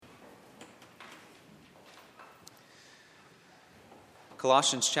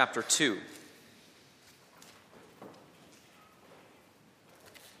Colossians chapter 2.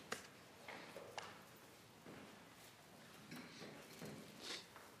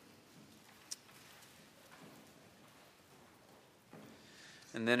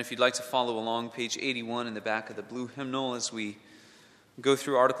 And then if you'd like to follow along, page 81 in the back of the blue hymnal as we go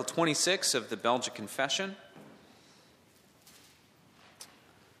through Article 26 of the Belgic Confession.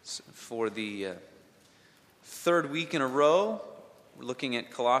 So for the third week in a row, we're looking at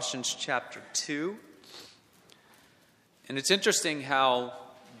Colossians chapter 2. And it's interesting how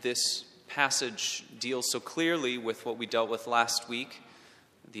this passage deals so clearly with what we dealt with last week,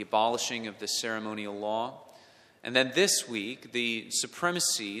 the abolishing of the ceremonial law. And then this week, the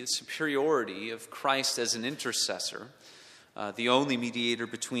supremacy, the superiority of Christ as an intercessor, the only mediator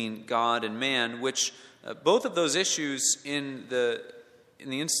between God and man, which both of those issues in the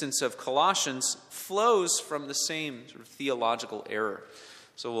instance of Colossians flows from the same sort of theological error.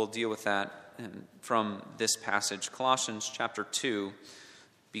 So we'll deal with that from this passage, Colossians chapter 2,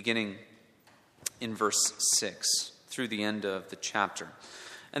 beginning in verse 6 through the end of the chapter.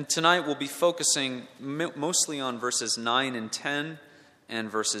 And tonight we'll be focusing mostly on verses 9 and 10 and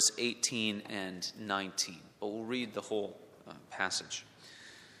verses 18 and 19. But we'll read the whole passage.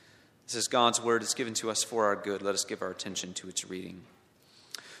 This is God's word. It's given to us for our good. Let us give our attention to its reading.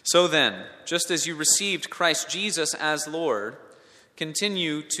 So then, just as you received Christ Jesus as Lord,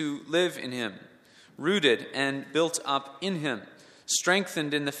 continue to live in him, rooted and built up in him,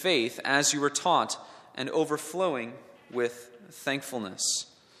 strengthened in the faith as you were taught, and overflowing with thankfulness.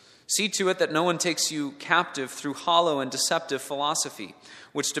 See to it that no one takes you captive through hollow and deceptive philosophy,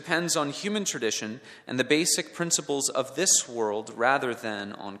 which depends on human tradition and the basic principles of this world rather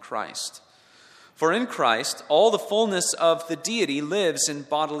than on Christ. For in Christ, all the fullness of the deity lives in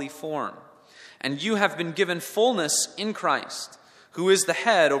bodily form, and you have been given fullness in Christ, who is the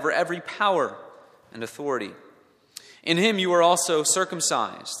head over every power and authority. In him you are also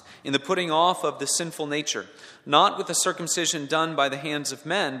circumcised, in the putting off of the sinful nature, not with the circumcision done by the hands of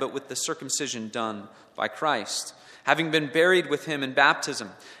men, but with the circumcision done by Christ, having been buried with him in baptism,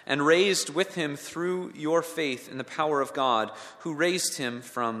 and raised with him through your faith in the power of God, who raised him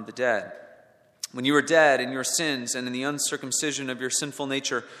from the dead. When you were dead in your sins and in the uncircumcision of your sinful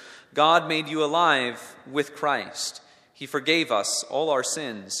nature, God made you alive with Christ. He forgave us all our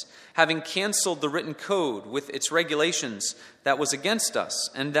sins, having canceled the written code with its regulations that was against us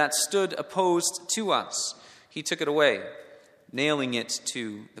and that stood opposed to us. He took it away, nailing it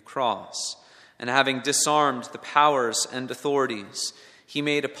to the cross. And having disarmed the powers and authorities, he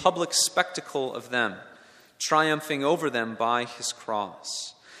made a public spectacle of them, triumphing over them by his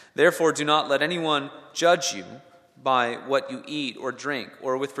cross. Therefore, do not let anyone judge you by what you eat or drink,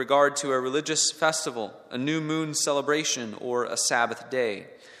 or with regard to a religious festival, a new moon celebration, or a Sabbath day.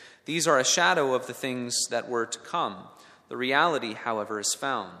 These are a shadow of the things that were to come. The reality, however, is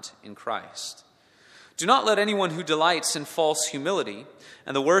found in Christ. Do not let anyone who delights in false humility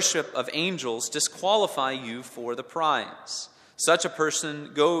and the worship of angels disqualify you for the prize. Such a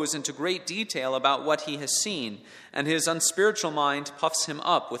person goes into great detail about what he has seen, and his unspiritual mind puffs him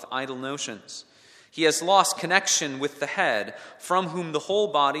up with idle notions. He has lost connection with the head, from whom the whole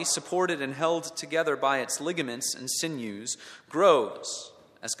body, supported and held together by its ligaments and sinews, grows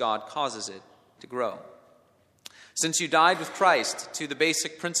as God causes it to grow. Since you died with Christ to the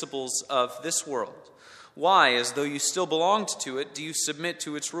basic principles of this world, why, as though you still belonged to it, do you submit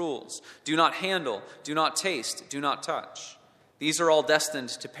to its rules? Do not handle, do not taste, do not touch. These are all destined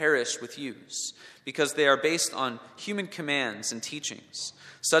to perish with use, because they are based on human commands and teachings.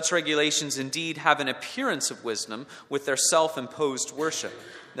 Such regulations indeed have an appearance of wisdom with their self-imposed worship,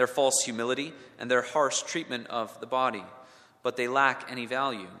 their false humility, and their harsh treatment of the body, but they lack any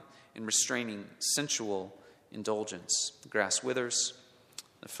value in restraining sensual indulgence. The grass withers,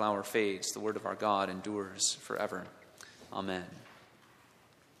 the flower fades, the word of our God endures forever. Amen.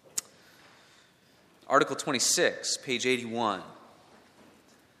 Article 26, page 81.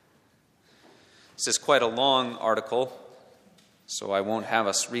 This is quite a long article, so I won't have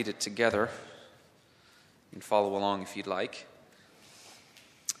us read it together. You can follow along if you'd like.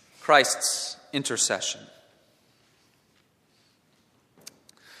 Christ's intercession.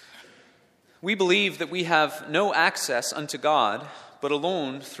 We believe that we have no access unto God, but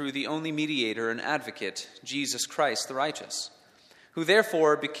alone through the only mediator and advocate, Jesus Christ the righteous, who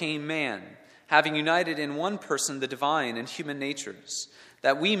therefore became man, having united in one person the divine and human natures,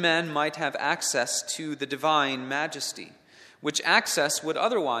 that we men might have access to the divine majesty, which access would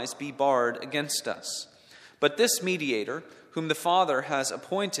otherwise be barred against us. But this mediator, whom the Father has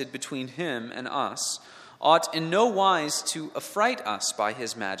appointed between him and us, ought in no wise to affright us by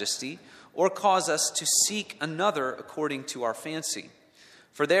his majesty, or cause us to seek another according to our fancy.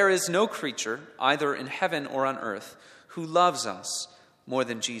 For there is no creature, either in heaven or on earth, who loves us more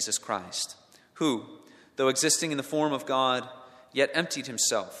than Jesus Christ, who, though existing in the form of God, yet emptied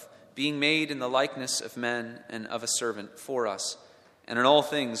himself, being made in the likeness of men and of a servant for us, and in all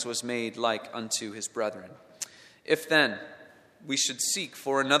things was made like unto his brethren. If then we should seek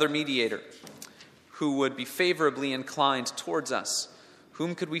for another mediator, who would be favorably inclined towards us,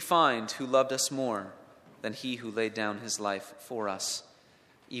 whom could we find who loved us more than he who laid down his life for us,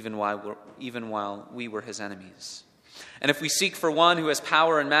 even while we were his enemies? And if we seek for one who has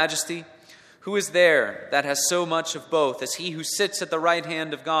power and majesty, who is there that has so much of both as he who sits at the right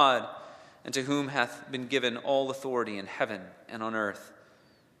hand of God, and to whom hath been given all authority in heaven and on earth?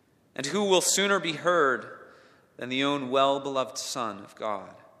 And who will sooner be heard than the own well-beloved Son of God?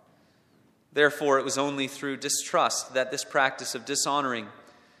 Therefore, it was only through distrust that this practice of dishonoring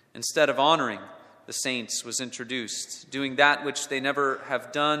instead of honoring the saints was introduced, doing that which they never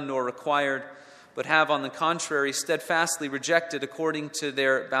have done nor required, but have, on the contrary, steadfastly rejected according to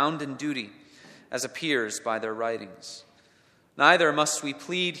their bounden duty, as appears by their writings. Neither must we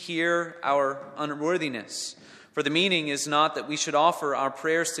plead here our unworthiness, for the meaning is not that we should offer our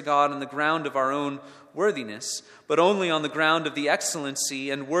prayers to God on the ground of our own worthiness, but only on the ground of the excellency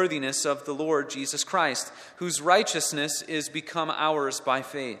and worthiness of the Lord Jesus Christ, whose righteousness is become ours by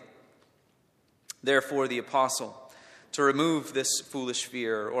faith. Therefore the apostle, to remove this foolish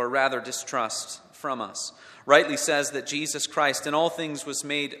fear, or rather distrust, from us, rightly says that Jesus Christ in all things was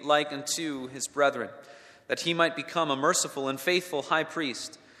made like unto his brethren, that he might become a merciful and faithful high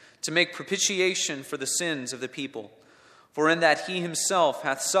priest, to make propitiation for the sins of the people. For in that he himself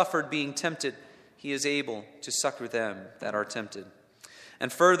hath suffered being tempted, he is able to succor them that are tempted.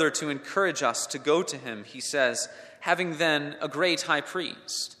 And further, to encourage us to go to him, he says, having then a great high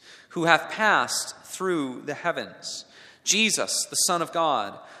priest, who hath passed through the heavens, Jesus, the Son of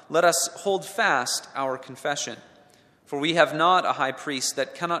God, let us hold fast our confession. For we have not a high priest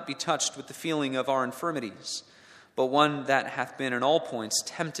that cannot be touched with the feeling of our infirmities, but one that hath been in all points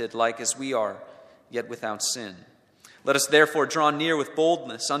tempted like as we are, yet without sin. Let us therefore draw near with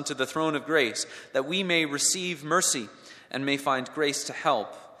boldness unto the throne of grace, that we may receive mercy and may find grace to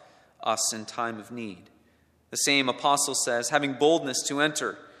help us in time of need. The same apostle says, having boldness to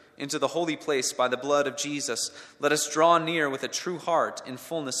enter into the holy place by the blood of Jesus, let us draw near with a true heart in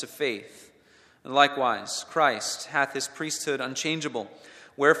fullness of faith. And likewise, Christ hath his priesthood unchangeable,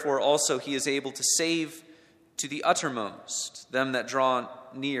 wherefore also he is able to save to the uttermost them that draw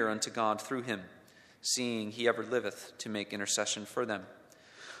near unto God through him, seeing he ever liveth to make intercession for them.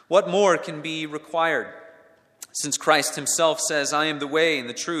 What more can be required? Since Christ himself says, I am the way and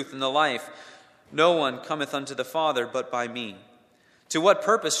the truth and the life, no one cometh unto the Father but by me. To what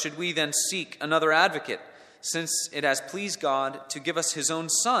purpose should we then seek another advocate, since it has pleased God to give us his own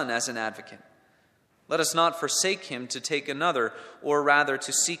Son as an advocate? Let us not forsake him to take another, or rather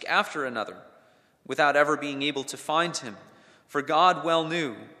to seek after another, without ever being able to find him. For God well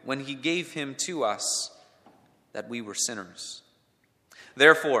knew, when he gave him to us, that we were sinners.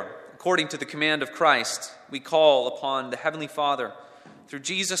 Therefore, according to the command of Christ, we call upon the Heavenly Father, through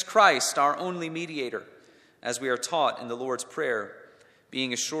Jesus Christ, our only mediator, as we are taught in the Lord's Prayer,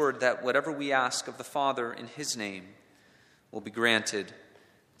 being assured that whatever we ask of the Father in his name will be granted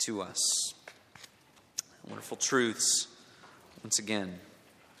to us. Wonderful truths, once again.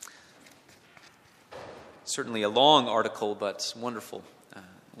 Certainly a long article, but wonderful,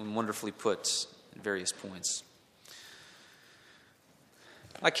 and wonderfully put at various points.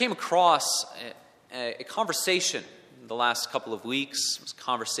 I came across a conversation in the last couple of weeks. It was a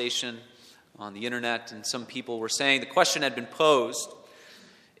conversation on the internet, and some people were saying the question had been posed: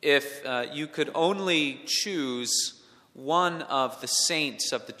 if you could only choose one of the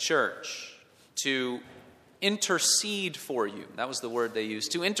saints of the church to intercede for you, that was the word they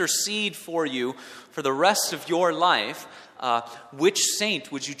used, to intercede for you for the rest of your life, which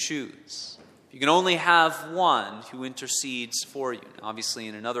saint would you choose? You can only have one who intercedes for you. Now, obviously,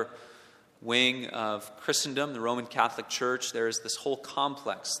 in another wing of Christendom, the Roman Catholic Church, there is this whole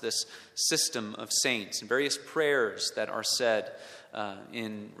complex, this system of saints and various prayers that are said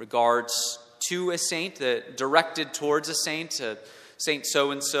in regards to a saint, directed towards a saint. Saint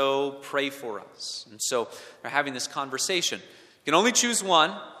so-and-so, pray for us. And so they're having this conversation. You can only choose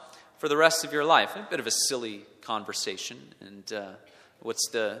one for the rest of your life. A bit of a silly conversation. And what's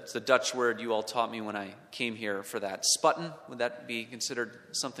the Dutch word you all taught me when I came here for that? Sputten? Would that be considered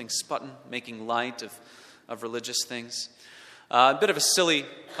something sputten? Making light of religious things? A bit of a silly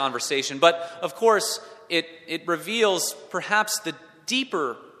conversation. But, of course, it reveals perhaps the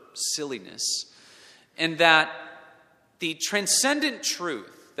deeper silliness, and that the transcendent truth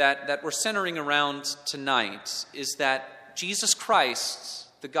that we're centering around tonight is that Jesus Christ,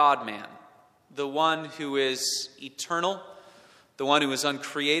 the God-man, the one who is eternal, the one who is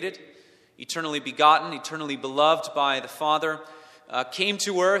uncreated, eternally begotten, eternally beloved by the Father, came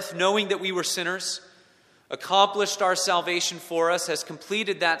to earth knowing that we were sinners, accomplished our salvation for us, has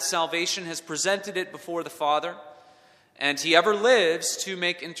completed that salvation, has presented it before the Father, and he ever lives to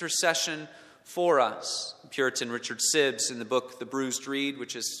make intercession for us. Puritan Richard Sibbes, in the book The Bruised Reed,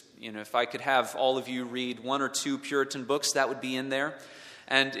 which is, if I could have all of you read one or two Puritan books, that would be in there.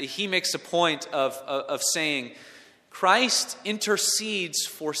 And he makes a point of saying, Christ intercedes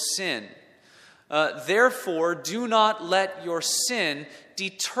for sin. Therefore, do not let your sin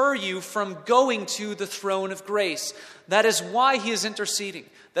deter you from going to the throne of grace. That is why he is interceding.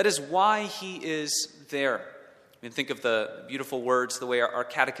 That is why he is there. I mean, think of the beautiful words, the way our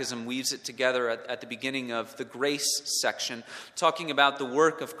catechism weaves it together at the beginning of the grace section, talking about the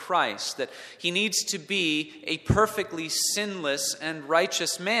work of Christ, that he needs to be a perfectly sinless and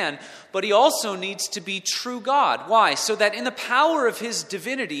righteous man, but he also needs to be true God. Why? So that in the power of his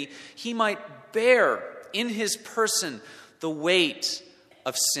divinity, he might bear in his person the weight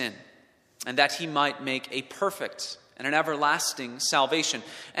of sin, and that he might make a perfect and an everlasting salvation.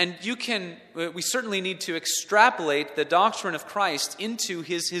 And we certainly need to extrapolate the doctrine of Christ into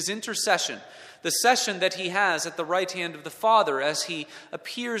his intercession, the session that he has at the right hand of the Father as he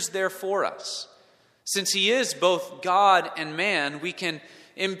appears there for us. Since he is both God and man, we can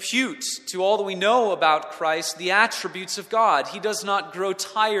impute to all that we know about Christ the attributes of God. He does not grow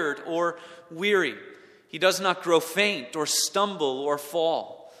tired or weary. He does not grow faint or stumble or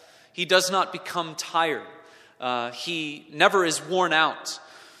fall. He does not become tired. He never is worn out.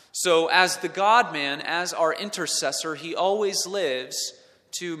 So as the God-man, as our intercessor, he always lives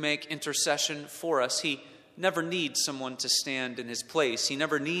to make intercession for us. He never needs someone to stand in his place. He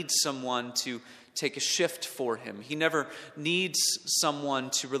never needs someone to take a shift for him. He never needs someone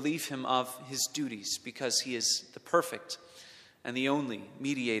to relieve him of his duties, because he is the perfect and the only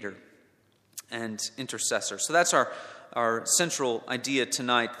mediator and intercessor. So that's our central idea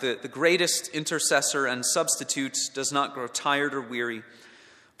tonight. The greatest intercessor and substitute does not grow tired or weary,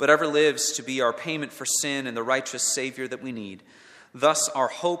 but ever lives to be our payment for sin and the righteous Savior that we need. Thus, our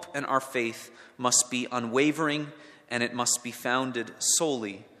hope and our faith must be unwavering, and it must be founded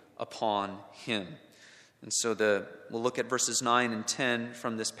solely upon him. And so we'll look at verses 9 and 10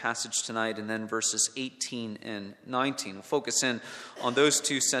 from this passage tonight, and then verses 18 and 19. We'll focus in on those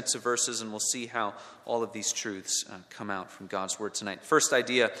two sets of verses, and we'll see how all of these truths come out from God's Word tonight. First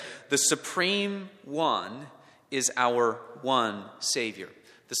idea, the Supreme One is our one Savior.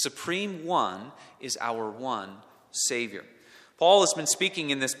 The Supreme One is our one Savior. Paul has been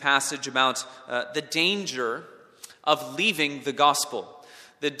speaking in this passage about the danger of leaving the gospel.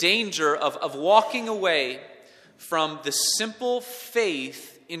 The danger of walking away from the simple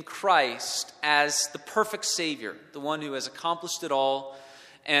faith in Christ as the perfect Savior, the one who has accomplished it all.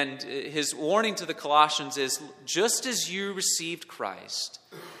 And his warning to the Colossians is, just as you received Christ,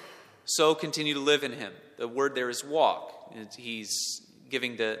 so continue to live in him. The word there is walk. He's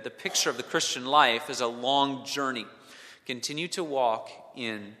giving the picture of the Christian life as a long journey. Continue to walk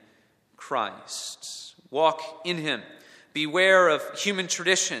in Christ. Walk in him. Beware of human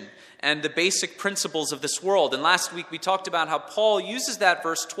tradition and the basic principles of this world. And last week we talked about how Paul uses that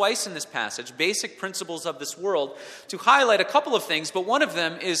verse twice in this passage, basic principles of this world, to highlight a couple of things. But one of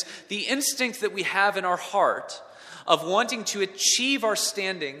them is the instinct that we have in our heart of wanting to achieve our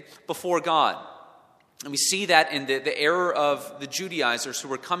standing before God. And we see that in the error of the Judaizers who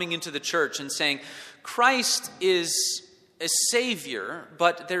were coming into the church and saying, Christ is a Savior,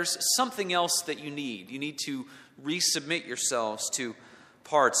 but there's something else that you need. You need to resubmit yourselves to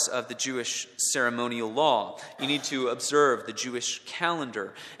parts of the Jewish ceremonial law. You need to observe the Jewish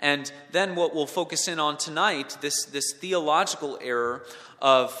calendar. And then what we'll focus in on tonight, this theological error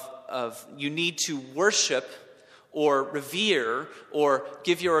of you need to worship or revere or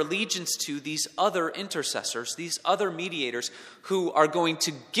give your allegiance to these other intercessors, these other mediators who are going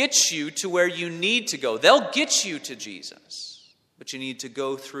to get you to where you need to go. They'll get you to Jesus, but you need to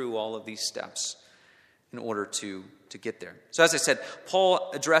go through all of these steps in order to get there. So as I said,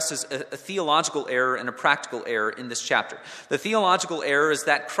 Paul addresses a theological error and a practical error in this chapter. The theological error is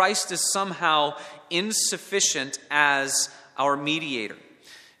that Christ is somehow insufficient as our mediator.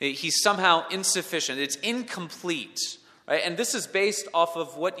 He's somehow insufficient. It's incomplete, Right? And this is based off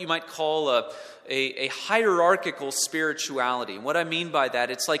of what you might call a hierarchical spirituality. And what I mean by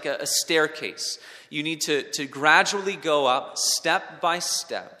that, it's like a staircase. You need to gradually go up step by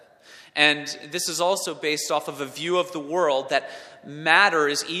step. And this is also based off of a view of the world that matter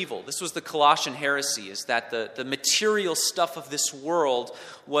is evil. This was the Colossian heresy, is that the material stuff of this world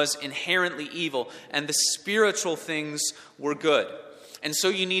was inherently evil, and the spiritual things were good. And so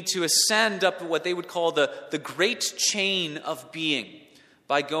you need to ascend up what they would call the great chain of being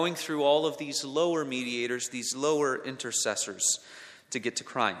by going through all of these lower mediators, these lower intercessors to get to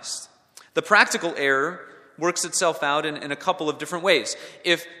Christ. The practical error works itself out in a couple of different ways.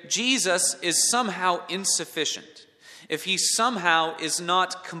 If Jesus is somehow insufficient, if he somehow is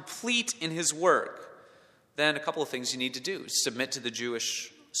not complete in his work, then a couple of things you need to do. Submit to the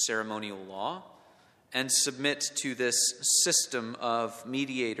Jewish ceremonial law and submit to this system of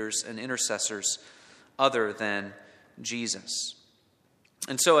mediators and intercessors other than Jesus.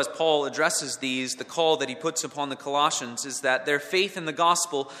 And so as Paul addresses these, the call that he puts upon the Colossians is that their faith in the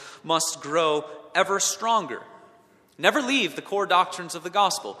gospel must grow ever stronger. Never leave the core doctrines of the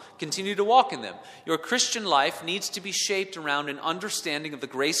gospel. Continue to walk in them. Your Christian life needs to be shaped around an understanding of the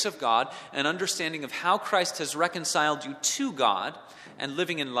grace of God, an understanding of how Christ has reconciled you to God, and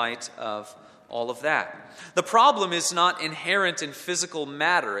living in light of all of that. The problem is not inherent in physical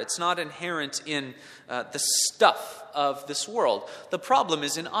matter. It's not inherent in the stuff of this world. The problem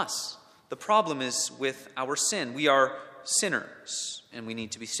is in us. The problem is with our sin. We are sinners, and we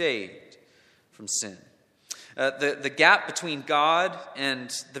need to be saved from sin. The gap between God and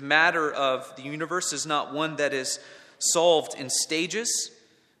the matter of the universe is not one that is solved in stages,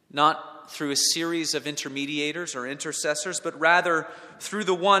 not through a series of intermediators or intercessors, but rather through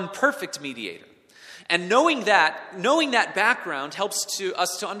the one perfect mediator. And knowing that background helps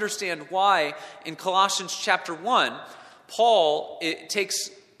us to understand why in Colossians chapter 1, Paul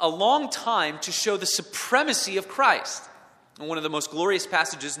takes a long time to show the supremacy of Christ. And one of the most glorious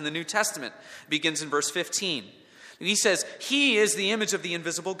passages in the New Testament begins in verse 15. And he says, "He is the image of the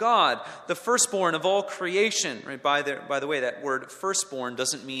invisible God, the firstborn of all creation." Right? By the way, that word firstborn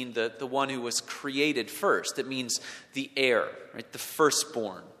doesn't mean the one who was created first. It means the heir, right? The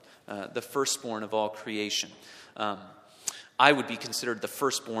firstborn of all creation. I would be considered the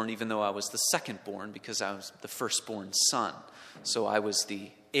firstborn even though I was the secondborn because I was the firstborn son. So I was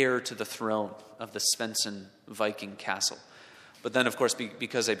the heir to the throne of the Svensson Viking castle. But then, of course,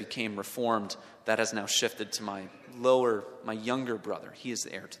 because I became Reformed, that has now shifted to my younger brother. He is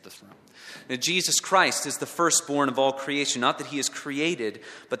the heir to the throne. Now, Jesus Christ is the firstborn of all creation, not that he is created,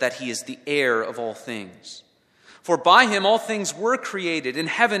 but that he is the heir of all things. For by him all things were created, in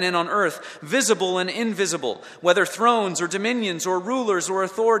heaven and on earth, visible and invisible, whether thrones or dominions or rulers or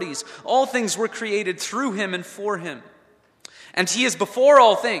authorities. All things were created through him and for him. And he is before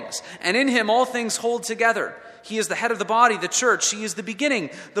all things, and in him all things hold together. He is the head of the body, the church. He is the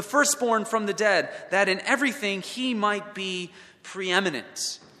beginning, the firstborn from the dead, that in everything he might be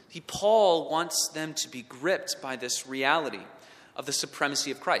preeminent. Paul wants them to be gripped by this reality of the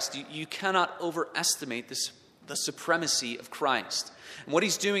supremacy of Christ. You cannot overestimate the supremacy of Christ. And what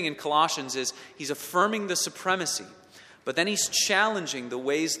he's doing in Colossians is he's affirming the supremacy, but then he's challenging the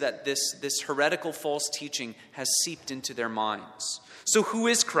ways that this heretical false teaching has seeped into their minds. So who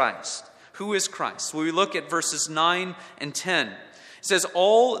is Christ? Who is Christ? Well, we look at verses 9 and 10. It says,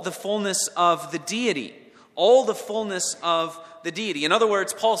 all the fullness of the deity. All the fullness of the deity. In other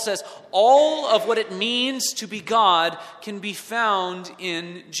words, Paul says, all of what it means to be God can be found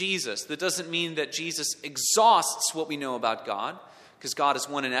in Jesus. That doesn't mean that Jesus exhausts what we know about God, because God is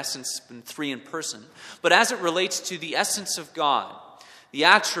one in essence and three in person. But as it relates to the essence of God, the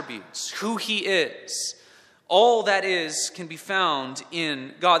attributes, who he is, all that is can be found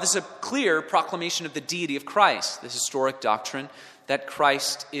in God. This is a clear proclamation of the deity of Christ, the historic doctrine that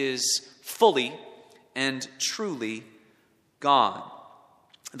Christ is fully and truly God.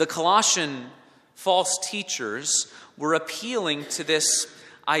 The Colossian false teachers were appealing to this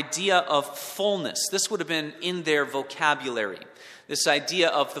idea of fullness. This would have been in their vocabulary. This idea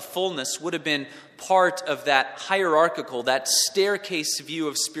of the fullness would have been part of that hierarchical, that staircase view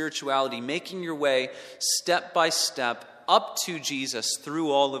of spirituality, making your way step by step up to Jesus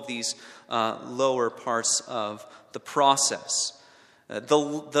through all of these lower parts of the process.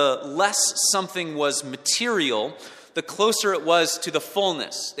 The less something was material, the closer it was to the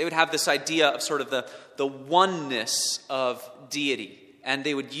fullness. They would have this idea of sort of the oneness of deity. And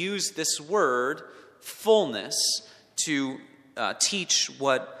they would use this word, fullness, to teach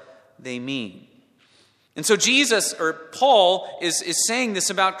what they mean. And so Jesus, or Paul, is saying this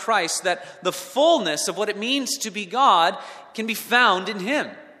about Christ, that the fullness of what it means to be God can be found in him.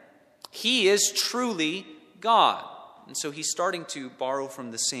 He is truly God. And so he's starting to borrow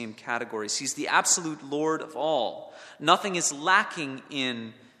from the same categories. He's the absolute Lord of all. Nothing is lacking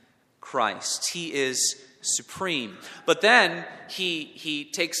in Christ. He is supreme. But then he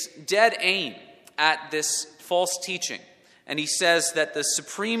takes dead aim at this false teaching. And he says that the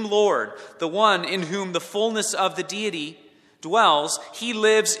supreme Lord, the one in whom the fullness of the deity dwells, he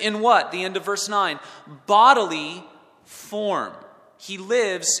lives in what? The end of verse 9. Bodily form. He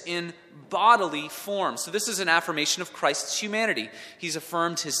lives in bodily form. So this is an affirmation of Christ's humanity. He's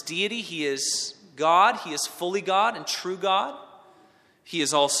affirmed his deity. He is God. He is fully God and true God. He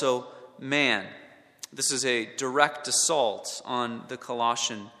is also man. This is a direct assault on the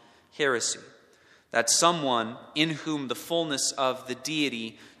Colossian heresy, that someone in whom the fullness of the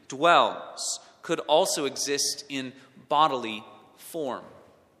deity dwells could also exist in bodily form.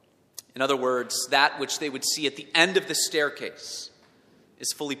 In other words, that which they would see at the end of the staircase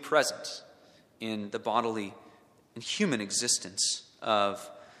is fully present in the bodily and human existence of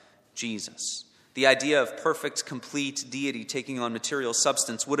Jesus. The idea of perfect, complete deity taking on material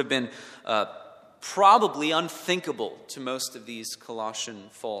substance would have been probably unthinkable to most of these Colossian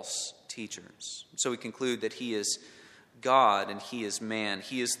false teachers. So we conclude that he is God and he is man.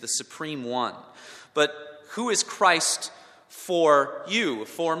 He is the supreme one. But who is Christ for you,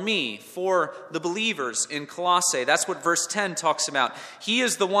 for me, for the believers in Colossae? That's what verse 10 talks about. He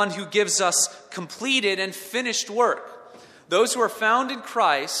is the one who gives us completed and finished work. Those who are found in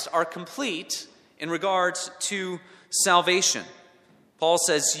Christ are complete in regards to salvation. Paul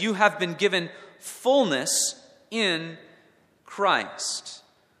says, you have been given fullness in Christ.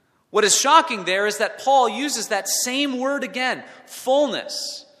 What is shocking there is that Paul uses that same word again,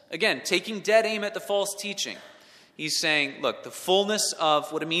 fullness. Again, taking dead aim at the false teaching. He's saying, look, the fullness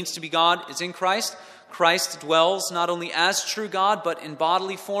of what it means to be God is in Christ. Christ dwells not only as true God, but in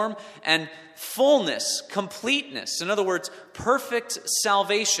bodily form. And fullness, completeness. In other words, perfect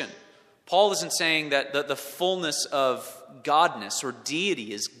salvation. Paul isn't saying that the fullness of godness or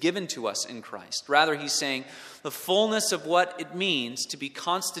deity is given to us in Christ. Rather, he's saying the fullness of what it means to be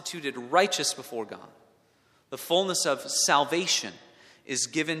constituted righteous before God. The fullness of salvation is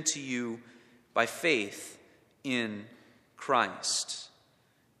given to you by faith in Christ.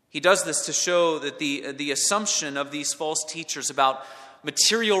 He does this to show that the assumption of these false teachers about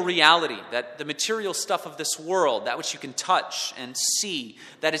material reality, that the material stuff of this world, that which you can touch and see,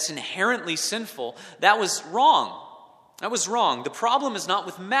 that it's inherently sinful, that was wrong. That was wrong. The problem is not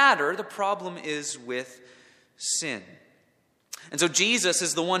with matter, the problem is with sin. And so Jesus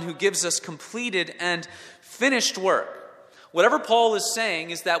is the one who gives us completed and finished work. Whatever Paul is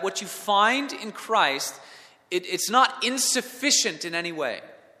saying is that what you find in Christ, it's not insufficient in any way.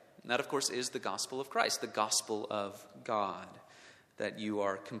 And that, of course, is the gospel of Christ, the gospel of God, that you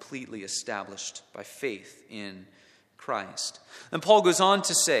are completely established by faith in Christ. And Paul goes on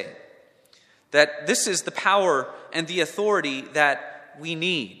to say that this is the power and the authority that we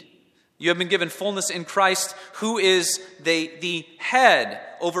need. You have been given fullness in Christ, who is the head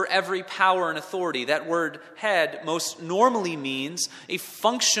over every power and authority. That word head most normally means a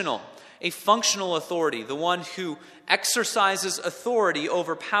functional authority, the one who exercises authority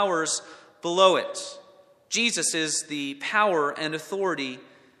over powers below it. Jesus is the power and authority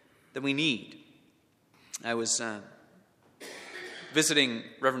that we need. I was visiting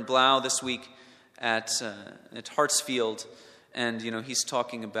Reverend Blau this week at Hartsfield, and he's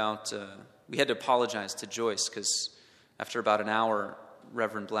talking about we had to apologize to Joyce because after about an hour,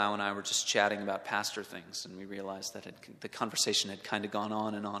 Reverend Blau and I were just chatting about pastor things, and we realized that the conversation had kind of gone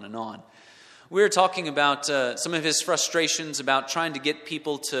on and on and on. We were talking about some of his frustrations about trying to get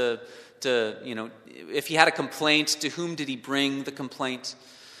people to if he had a complaint, to whom did he bring the complaint?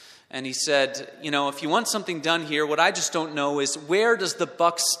 And he said, if you want something done here, what I just don't know is, where does the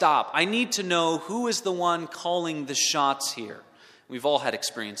buck stop? I need to know who is the one calling the shots here. We've all had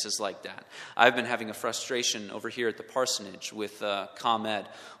experiences like that. I've been having a frustration over here at the parsonage with ComEd.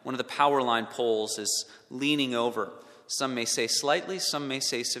 One of the power line poles is leaning over. Some may say slightly, some may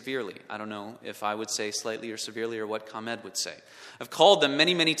say severely. I don't know if I would say slightly or severely or what ComEd would say. I've called them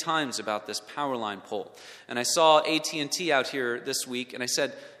many, many times about this power line pole. And I saw AT&T out here this week, and I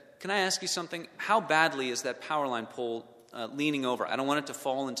said, can I ask you something? How badly is that power line pole leaning over? I don't want it to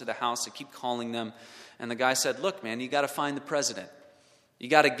fall into the house. I keep calling them. And the guy said, look, man, you got to find the president. You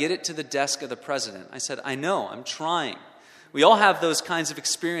got to get it to the desk of the president. I said, I know, I'm trying. We all have those kinds of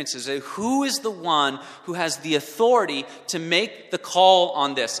experiences. Who is the one who has the authority to make the call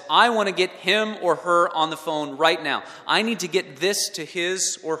on this? I want to get him or her on the phone right now. I need to get this to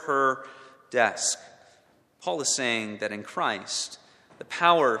his or her desk. Paul is saying that in Christ, the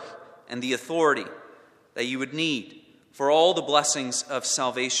power and the authority that you would need for all the blessings of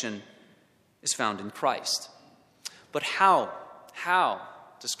salvation is found in Christ. But how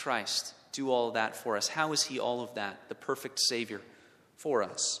does Christ do all of that for us? How is he all of that, the perfect Savior for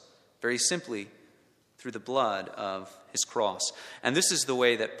us? Very simply, through the blood of his cross. And this is the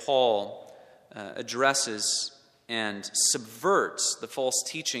way that Paul addresses and subverts the false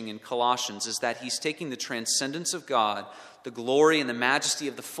teaching in Colossians, is that he's taking the transcendence of God, the glory and the majesty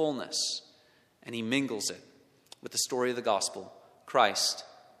of the fullness, and he mingles it with the story of the gospel, Christ,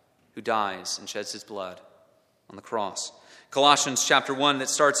 who dies and sheds his blood on the cross. Colossians chapter 1, that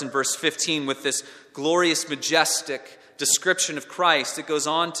starts in verse 15 with this glorious, majestic description of Christ. It goes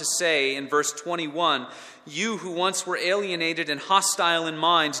on to say in verse 21, you who once were alienated and hostile in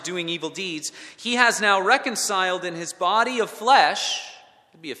mind, doing evil deeds, he has now reconciled in his body of flesh,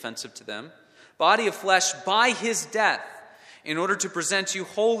 it'd be offensive to them, body of flesh by his death, in order to present you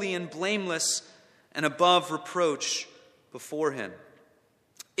holy and blameless and above reproach before him.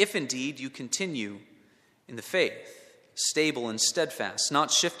 If indeed you continue in the faith, stable and steadfast,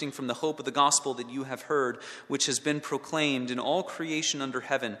 not shifting from the hope of the gospel that you have heard, which has been proclaimed in all creation under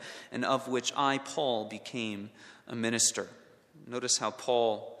heaven, and of which I, Paul, became a minister. Notice how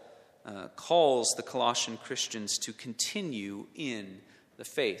Paul calls the Colossian Christians to continue in the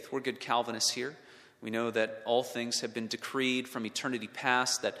faith. We're good Calvinists here. We know that all things have been decreed from eternity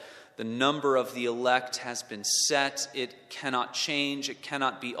past, that the number of the elect has been set. It cannot change. It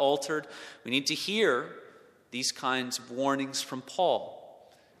cannot be altered. We need to hear these kinds of warnings from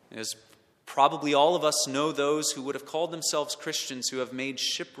Paul. As probably all of us know those who would have called themselves Christians who have made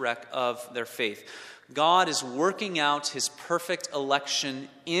shipwreck of their faith. God is working out his perfect election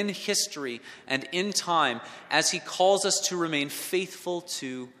in history and in time as he calls us to remain faithful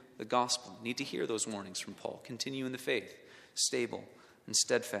to the gospel. We need to hear those warnings from Paul. Continue in the faith, stable and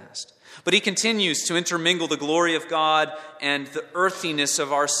steadfast. But he continues to intermingle the glory of God and the earthiness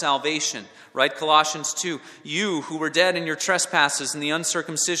of our salvation. Right? Colossians 2, you who were dead in your trespasses and the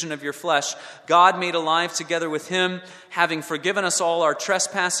uncircumcision of your flesh, God made alive together with him, having forgiven us all our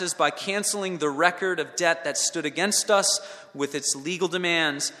trespasses by canceling the record of debt that stood against us with its legal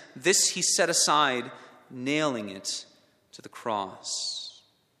demands. This he set aside, nailing it to the cross.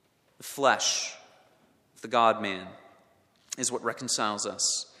 The flesh of the God-man is what reconciles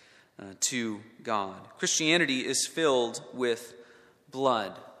us to God. Christianity is filled with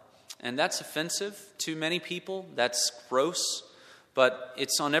blood. And that's offensive to many people. That's gross. But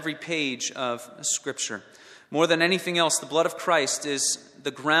it's on every page of Scripture. More than anything else, the blood of Christ is the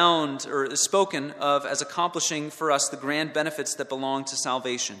ground, or is spoken of as accomplishing for us the grand benefits that belong to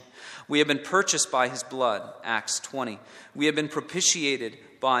salvation. We have been purchased by his blood, Acts 20. We have been propitiated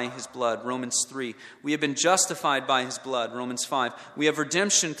by his blood, Romans 3. We have been justified by his blood, Romans 5. We have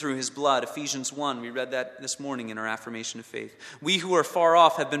redemption through his blood, Ephesians 1. We read that this morning in our affirmation of faith. We who are far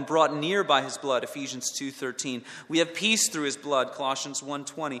off have been brought near by his blood, Ephesians 2:13. We have peace through his blood, Colossians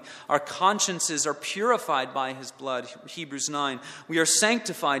 1:20. Our consciences are purified by his blood, Hebrews 9. We are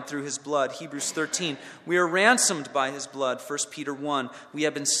sanctified through his blood, Hebrews 13. We are ransomed by his blood, 1 Peter 1. We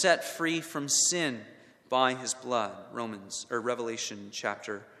have been set free from sin by his blood, Revelation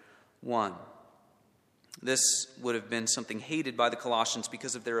chapter 1. This would have been something hated by the Colossians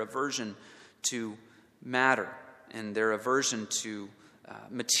because of their aversion to matter and their aversion to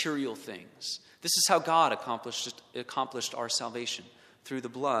material things. This is how God accomplished our salvation, through the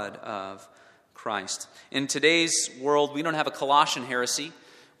blood of Christ. In today's world, we don't have a Colossian heresy.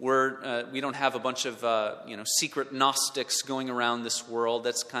 We don't have a bunch of secret Gnostics going around this world.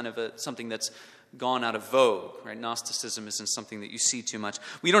 That's kind of something that's gone out of vogue, right? Gnosticism isn't something that you see too much.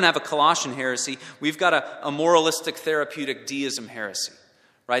 We don't have a Colossian heresy. We've got a moralistic therapeutic deism heresy,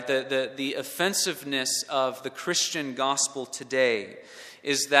 right? The offensiveness of the Christian gospel today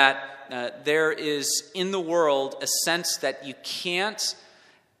is that there is in the world a sense that you can't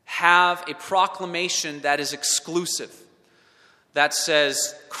have a proclamation that is exclusive, that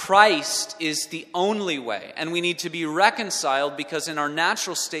says Christ is the only way, and we need to be reconciled because in our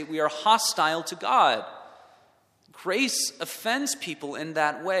natural state we are hostile to God. Grace offends people in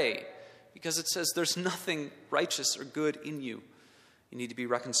that way because it says there's nothing righteous or good in you. You need to be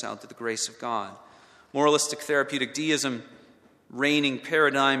reconciled to the grace of God. Moralistic therapeutic deism, reigning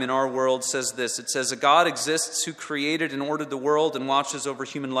paradigm in our world, says this. It says, a God exists who created and ordered the world and watches over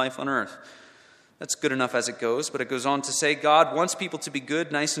human life on earth. That's good enough as it goes, but it goes on to say, God wants people to be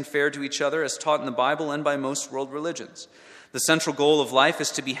good, nice, and fair to each other, as taught in the Bible and by most world religions. The central goal of life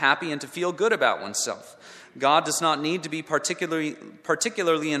is to be happy and to feel good about oneself. God does not need to be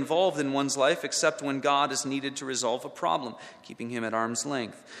particularly involved in one's life except when God is needed to resolve a problem, keeping him at arm's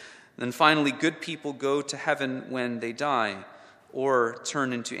length. Then finally, good people go to heaven when they die, or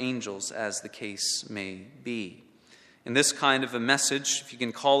turn into angels, as the case may be. In this kind of a message, if you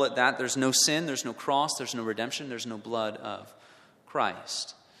can call it that, there's no sin, there's no cross, there's no redemption, there's no blood of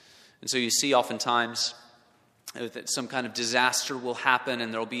Christ. And so you see oftentimes that some kind of disaster will happen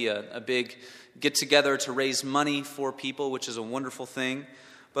and there'll be a big get-together to raise money for people, which is a wonderful thing.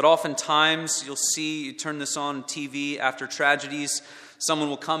 But oftentimes you'll see, you turn this on TV after tragedies, someone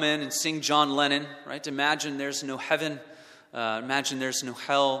will come in and sing John Lennon, right? Imagine there's no heaven, imagine there's no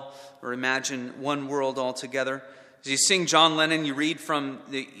hell, or imagine one world altogether. As you sing John Lennon, you read from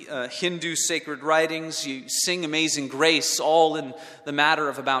the Hindu sacred writings, you sing Amazing Grace, all in the matter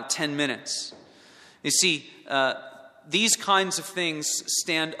of about 10 minutes. You see, these kinds of things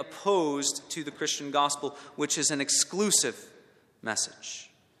stand opposed to the Christian gospel, which is an exclusive message.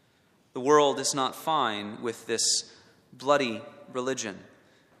 The world is not fine with this bloody religion,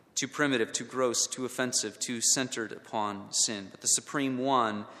 too primitive, too gross, too offensive, too centered upon sin. But the supreme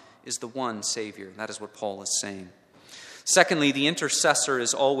one is the one Savior. That is what Paul is saying. Secondly, the intercessor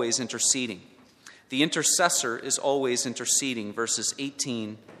is always interceding. The intercessor is always interceding, verses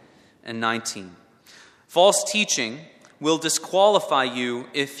 18 and 19. False teaching will disqualify you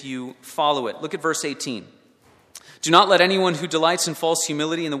if you follow it. Look at verse 18. Do not let anyone who delights in false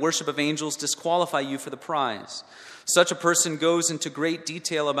humility and the worship of angels disqualify you for the prize. Such a person goes into great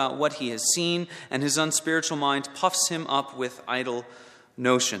detail about what he has seen, and his unspiritual mind puffs him up with idle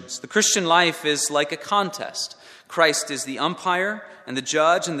notions. The Christian life is like a contest. Christ is the umpire and the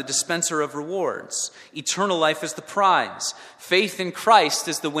judge and the dispenser of rewards. Eternal life is the prize. Faith in Christ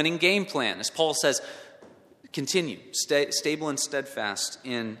is the winning game plan. As Paul says, continue, stay stable and steadfast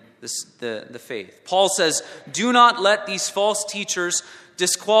in the faith. Paul says, do not let these false teachers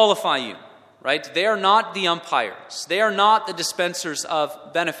disqualify you. Right? They are not the umpires. They are not the dispensers of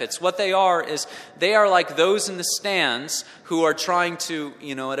benefits. What they are is they are like those in the stands who are trying to,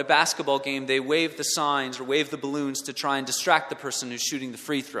 at a basketball game, they wave the signs or wave the balloons to try and distract the person who's shooting the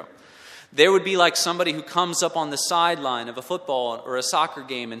free throw. They would be like somebody who comes up on the sideline of a football or a soccer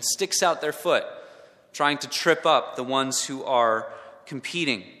game and sticks out their foot, trying to trip up the ones who are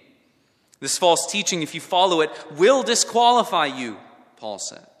competing. This false teaching, if you follow it, will disqualify you, Paul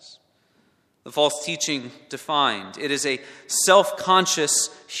says. The false teaching defined. It is a self-conscious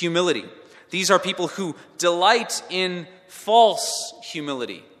humility. These are people who delight in false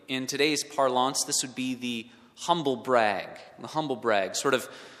humility. In today's parlance, this would be the humble brag. The humble brag, sort of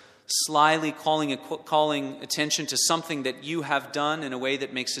slyly calling attention to something that you have done in a way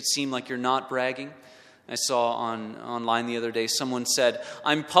that makes it seem like you're not bragging. I saw online the other day, someone said,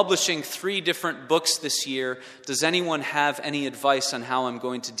 I'm publishing 3 different books this year. Does anyone have any advice on how I'm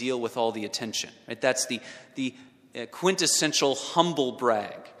going to deal with all the attention? Right? That's the quintessential humble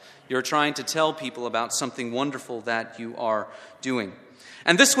brag. You're trying to tell people about something wonderful that you are doing.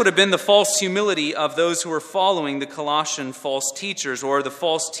 And this would have been the false humility of those who were following the Colossian false teachers or the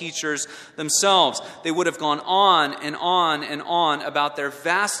false teachers themselves. They would have gone on and on and on about their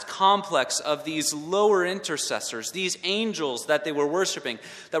vast complex of these lower intercessors, these angels that they were worshiping,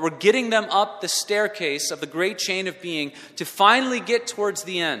 that were getting them up the staircase of the great chain of being to finally get towards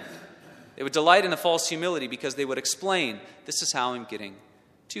the end. They would delight in the false humility because they would explain, this is how I'm getting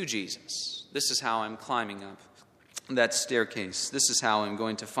to Jesus. This is how I'm climbing up that staircase. This is how I'm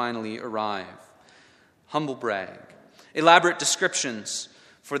going to finally arrive. Humble brag. Elaborate descriptions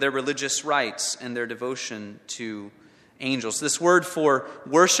for their religious rites and their devotion to angels. This word for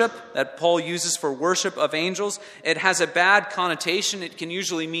worship that Paul uses for worship of angels, it has a bad connotation. It can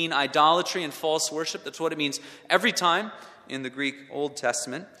usually mean idolatry and false worship. That's what it means every time in the Greek Old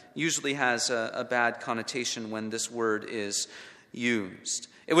Testament. Usually has a bad connotation when this word is used.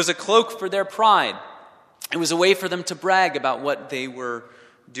 It was a cloak for their pride. It was a way for them to brag about what they were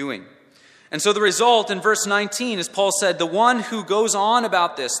doing. And so the result in verse 19, as Paul said, the one who goes on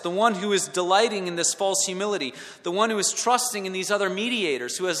about this, the one who is delighting in this false humility, the one who is trusting in these other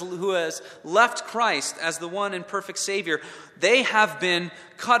mediators, who has left Christ as the one and perfect Savior, they have been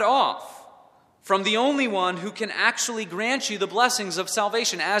cut off from the only one who can actually grant you the blessings of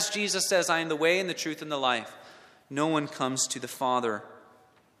salvation. As Jesus says, I am the way and the truth and the life. No one comes to the Father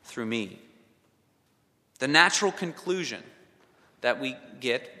through me. The natural conclusion that we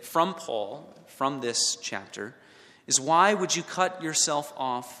get from Paul, from this chapter, is why would you cut yourself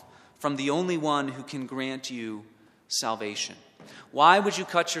off from the only one who can grant you salvation? Why would you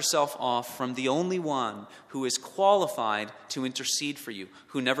cut yourself off from the only one who is qualified to intercede for you,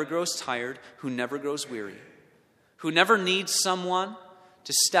 who never grows tired, who never grows weary, who never needs someone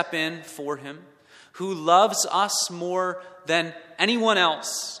to step in for him, who loves us more than anyone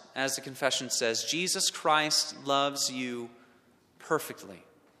else? As the confession says, Jesus Christ loves you perfectly.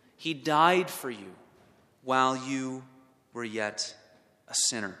 He died for you while you were yet a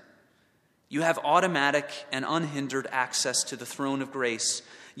sinner. You have automatic and unhindered access to the throne of grace.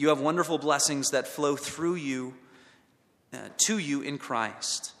 You have wonderful blessings that flow through you, to you in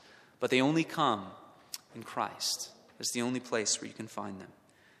Christ. But they only come in Christ. It's the only place where you can find them.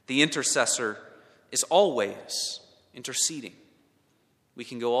 The intercessor is always interceding. We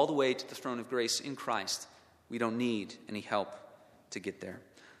can go all the way to the throne of grace in Christ. We don't need any help to get there.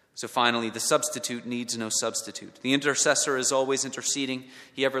 So finally, the substitute needs no substitute. The intercessor is always interceding.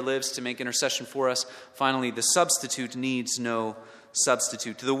 He ever lives to make intercession for us. Finally, the substitute needs no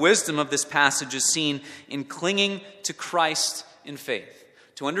substitute. The wisdom of this passage is seen in clinging to Christ in faith,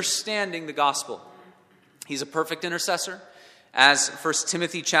 to understanding the gospel. He's a perfect intercessor. As 1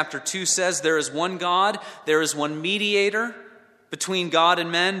 Timothy chapter 2 says, there is one God, there is one mediator between God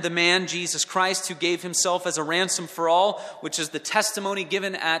and men, the man Jesus Christ, who gave himself as a ransom for all, which is the testimony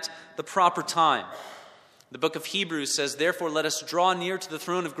given at the proper time. The book of Hebrews says, therefore let us draw near to the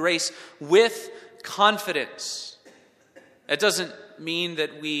throne of grace with confidence. That doesn't mean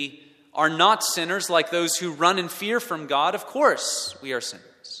that we are not sinners like those who run in fear from God. Of course we are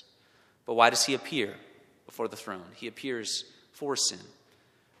sinners. But why does he appear before the throne? He appears for sin,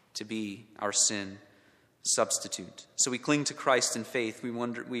 to be our sin substitute. So we cling to Christ in faith.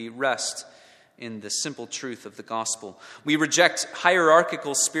 We rest in the simple truth of the gospel. We reject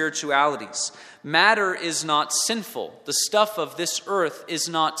hierarchical spiritualities. Matter is not sinful. The stuff of this earth is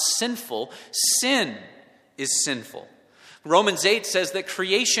not sinful. Sin is sinful. Romans 8 says that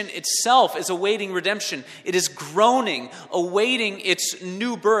creation itself is awaiting redemption. It is groaning, awaiting its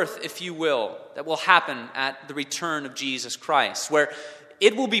new birth, if you will, that will happen at the return of Jesus Christ, where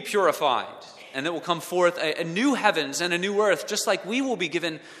it will be purified. And that will come forth a new heavens and a new earth, just like we will be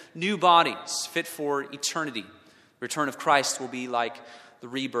given new bodies fit for eternity. The return of Christ will be like the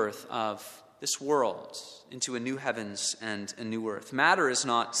rebirth of this world into a new heavens and a new earth. Matter is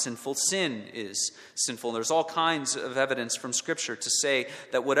not sinful. Sin is sinful. There's all kinds of evidence from Scripture to say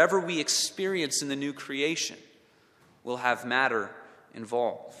that whatever we experience in the new creation will have matter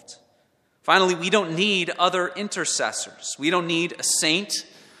involved. Finally, we don't need other intercessors. We don't need a saint.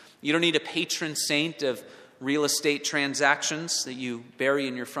 You don't need a patron saint of real estate transactions that you bury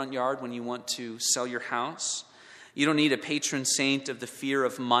in your front yard when you want to sell your house. You don't need a patron saint of the fear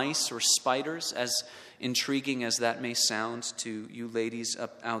of mice or spiders, as intriguing as that may sound to you ladies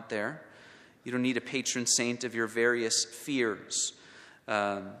out there. You don't need a patron saint of your various fears.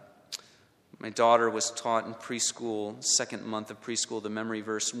 My daughter was taught in preschool, second month of preschool, the memory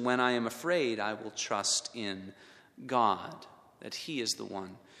verse, when I am afraid, I will trust in God, that he is the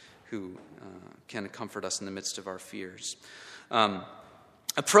one who can comfort us in the midst of our fears.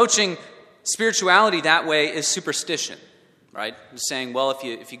 Approaching spirituality that way is superstition, right? Saying, well,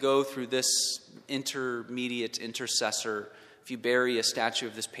 if you go through this intermediate intercessor, if you bury a statue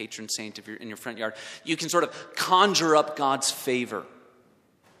of this patron saint in your front yard, you can sort of conjure up God's favor,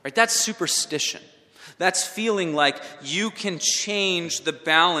 right? That's superstition. That's feeling like you can change the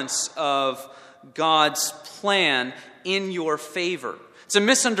balance of God's plan in your favor. It's a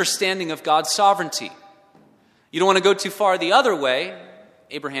misunderstanding of God's sovereignty. You don't want to go too far the other way.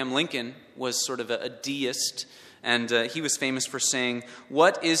 Abraham Lincoln was sort of a deist, and he was famous for saying,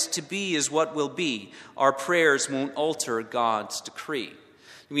 what is to be is what will be. Our prayers won't alter God's decree.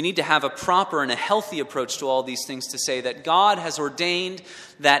 We need to have a proper and a healthy approach to all these things to say that God has ordained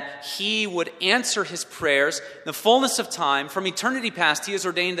that he would answer his prayers in the fullness of time. From eternity past, he has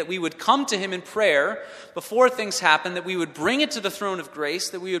ordained that we would come to him in prayer before things happen, that we would bring it to the throne of grace,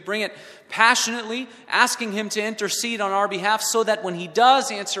 that we would bring it passionately, asking him to intercede on our behalf so that when he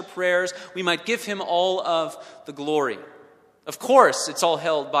does answer prayers, we might give him all of the glory. Of course, it's all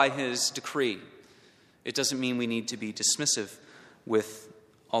held by his decree. It doesn't mean we need to be dismissive with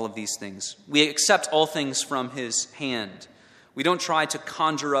all of these things. We accept all things from his hand. We don't try to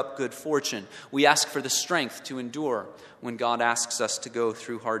conjure up good fortune. We ask for the strength to endure when God asks us to go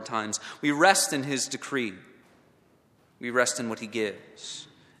through hard times. We rest in his decree. We rest in what he gives.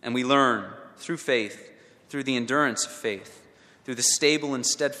 And we learn through faith, through the endurance of faith, through the stable and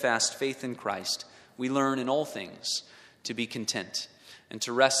steadfast faith in Christ, we learn in all things to be content and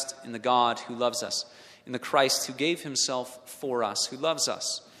to rest in the God who loves us, in the Christ who gave himself for us, who loves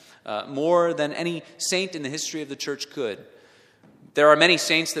us. more than any saint in the history of the church could. There are many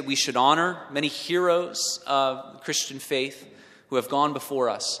saints that we should honor, many heroes of Christian faith who have gone before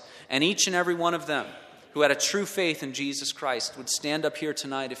us. And each and every one of them who had a true faith in Jesus Christ would stand up here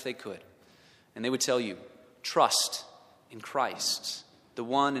tonight if they could. And they would tell you, trust in Christ, the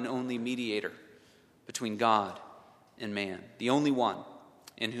one and only mediator between God and man, the only one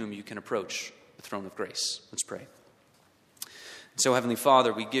in whom you can approach the throne of grace. Let's pray. So, Heavenly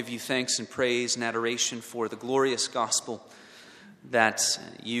Father, we give you thanks and praise and adoration for the glorious gospel that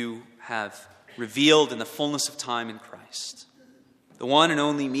you have revealed in the fullness of time in Christ. The one and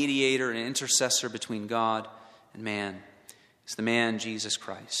only mediator and intercessor between God and man is the man Jesus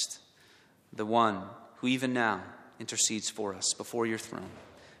Christ, the one who even now intercedes for us before your throne.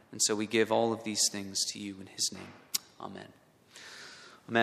 And so we give all of these things to you in his name. Amen.